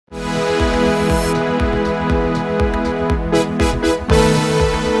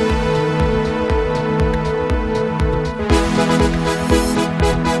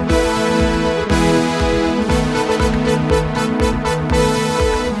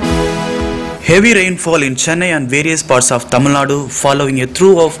Heavy rainfall in Chennai and various parts of Tamil Nadu following a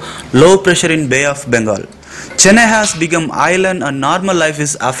through of low pressure in Bay of Bengal. Chennai has become island and normal life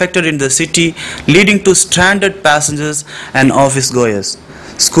is affected in the city, leading to stranded passengers and office goers.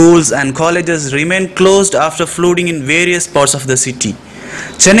 Schools and colleges remain closed after flooding in various parts of the city.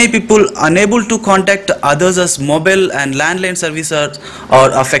 Chennai people unable to contact others as mobile and landline services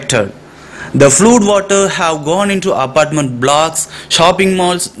are affected. The flood water have gone into apartment blocks, shopping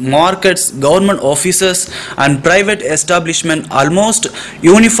malls, markets, government offices and private establishments almost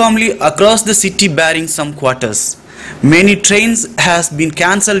uniformly across the city barring some quarters. Many trains has been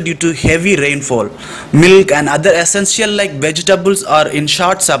cancelled due to heavy rainfall. Milk and other essential like vegetables are in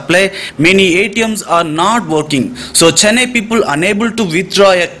short supply. Many ATMs are not working. So Chennai people unable to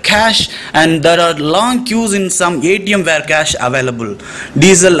withdraw a cash and there are long queues in some ATM where cash available.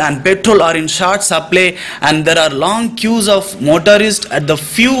 Diesel and petrol are in short supply and there are long queues of motorists at the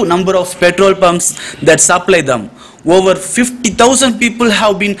few number of petrol pumps that supply them. Over 50,000 people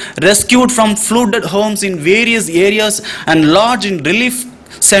have been rescued from flooded homes in various areas and lodged in relief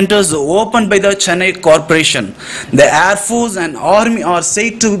centers opened by the Chennai Corporation. The Air Force and Army are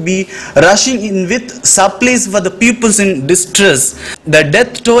said to be rushing in with supplies for the peoples in distress. The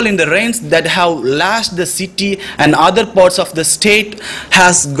death toll in the rains that have lashed the city and other parts of the state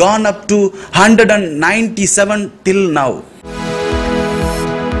has gone up to 197 till now.